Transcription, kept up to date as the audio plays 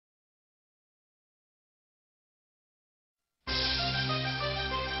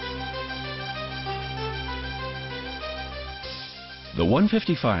The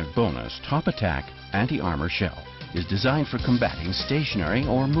 155 bonus top attack anti-armor shell is designed for combating stationary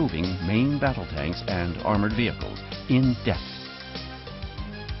or moving main battle tanks and armored vehicles in depth.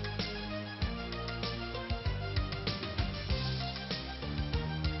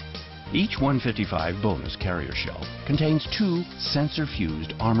 Each 155 bonus carrier shell contains two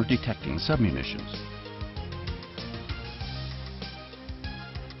sensor-fused armor-detecting submunitions.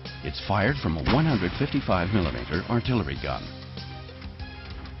 It's fired from a 155mm artillery gun.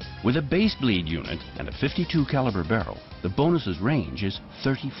 With a base bleed unit and a .52 caliber barrel, the bonus's range is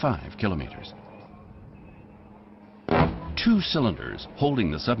 35 kilometers. Two cylinders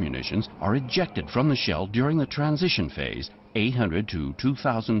holding the submunitions are ejected from the shell during the transition phase, 800 to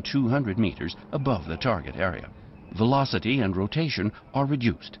 2,200 meters above the target area. Velocity and rotation are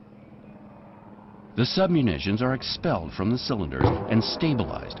reduced. The submunitions are expelled from the cylinders and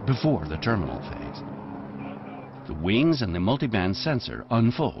stabilized before the terminal phase. The wings and the multiband sensor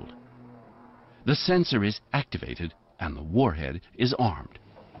unfold. The sensor is activated and the warhead is armed.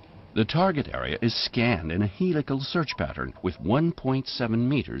 The target area is scanned in a helical search pattern with 1.7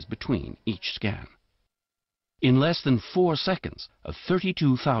 meters between each scan. In less than 4 seconds, a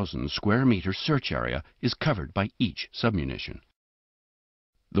 32,000 square meter search area is covered by each submunition.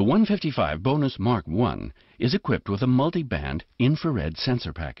 The 155 Bonus Mark I is equipped with a multi-band infrared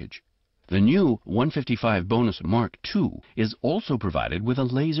sensor package. The new 155 Bonus Mark II is also provided with a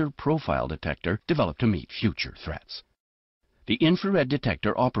laser profile detector developed to meet future threats. The infrared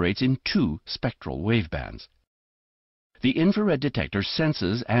detector operates in 2 spectral wavebands. The infrared detector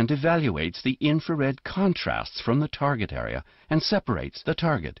senses and evaluates the infrared contrasts from the target area and separates the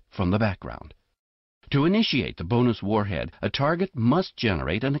target from the background. To initiate the bonus warhead, a target must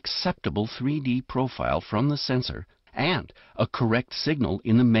generate an acceptable 3D profile from the sensor and a correct signal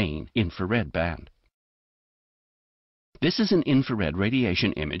in the main infrared band. This is an infrared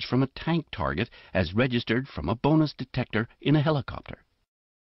radiation image from a tank target as registered from a bonus detector in a helicopter.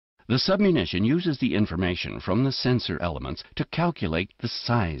 The submunition uses the information from the sensor elements to calculate the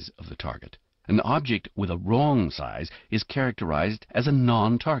size of the target. An object with a wrong size is characterized as a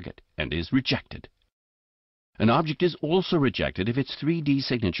non-target and is rejected. An object is also rejected if its 3D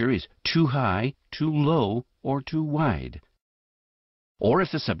signature is too high, too low, or too wide. Or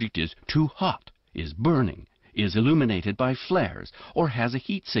if the subject is too hot, is burning, is illuminated by flares, or has a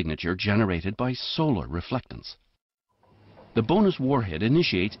heat signature generated by solar reflectance. The bonus warhead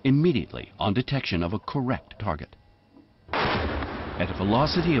initiates immediately on detection of a correct target. At a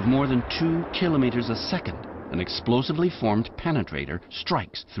velocity of more than 2 kilometers a second, an explosively formed penetrator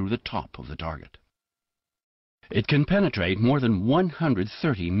strikes through the top of the target. It can penetrate more than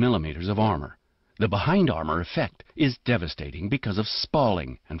 130 millimeters of armor. The behind armor effect is devastating because of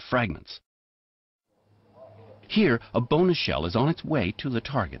spalling and fragments. Here, a bonus shell is on its way to the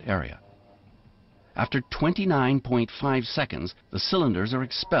target area. After 29.5 seconds, the cylinders are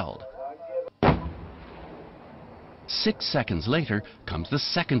expelled. 6 seconds later comes the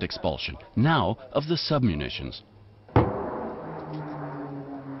second expulsion, now of the submunitions.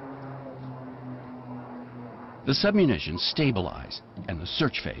 The submunitions stabilize and the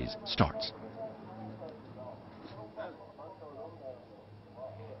search phase starts.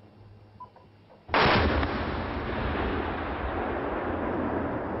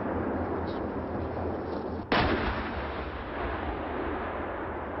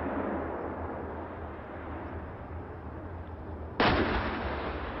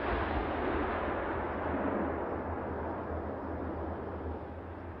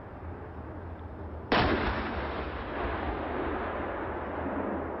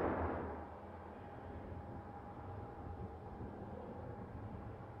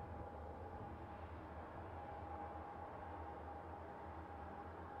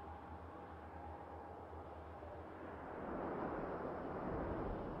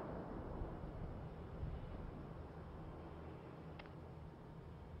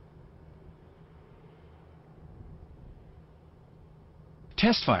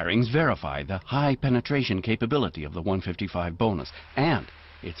 Test firings verify the high penetration capability of the 155 bonus and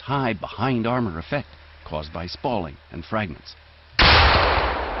its high behind armor effect caused by spalling and fragments.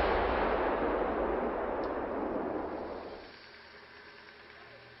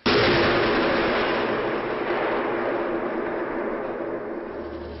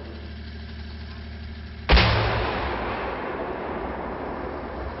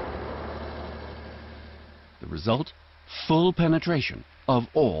 The result? Full penetration of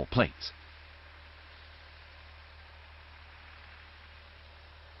all plates.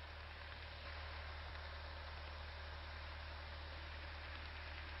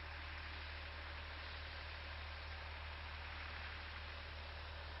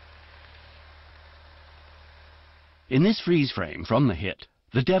 In this freeze frame from the hit,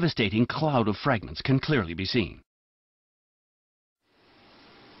 the devastating cloud of fragments can clearly be seen.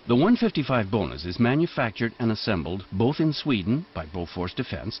 The 155 bonus is manufactured and assembled both in Sweden by Bofors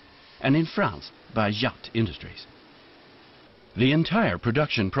Defense and in France by Jat Industries. The entire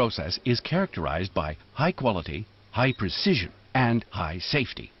production process is characterized by high quality, high precision, and high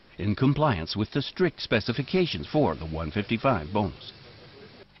safety, in compliance with the strict specifications for the 155 bonus.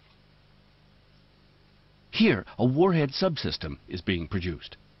 Here, a warhead subsystem is being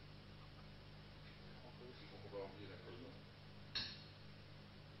produced.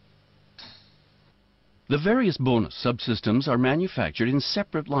 The various bonus subsystems are manufactured in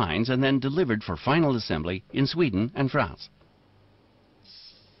separate lines and then delivered for final assembly in Sweden and France.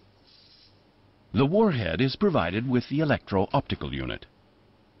 The warhead is provided with the electro-optical unit,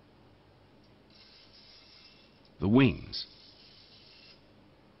 the wings.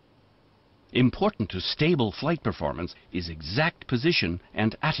 Important to stable flight performance is exact position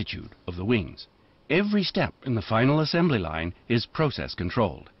and attitude of the wings. Every step in the final assembly line is process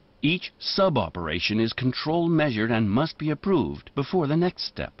controlled. Each sub-operation is control measured and must be approved before the next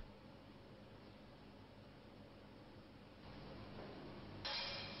step.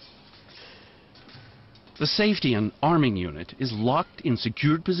 The safety and arming unit is locked in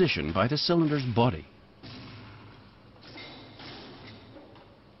secured position by the cylinder's body.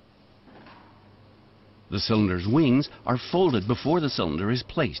 The cylinder's wings are folded before the cylinder is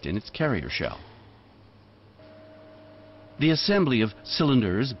placed in its carrier shell. The assembly of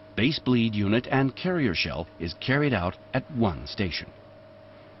cylinders, base bleed unit and carrier shell is carried out at one station.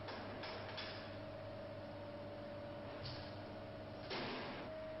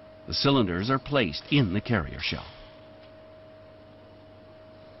 The cylinders are placed in the carrier shell.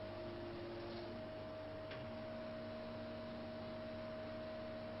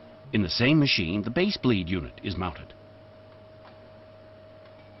 In the same machine, the base bleed unit is mounted.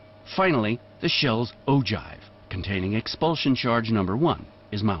 Finally, the shell's ogive, containing expulsion charge number 1,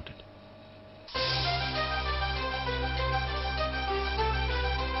 is mounted.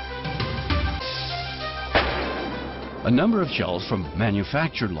 A number of shells from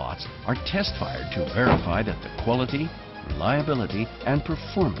manufactured lots are test-fired to verify that the quality, reliability, and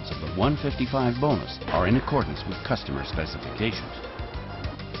performance of the 155 bonus are in accordance with customer specifications.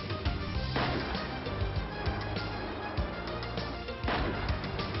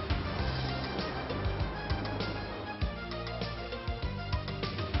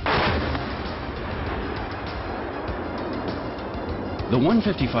 The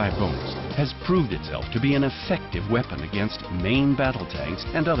 155 bonus has proved itself to be an effective weapon against main battle tanks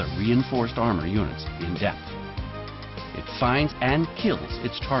and other reinforced armor units in depth. It finds and kills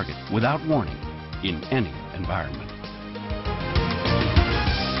its target without warning in any environment.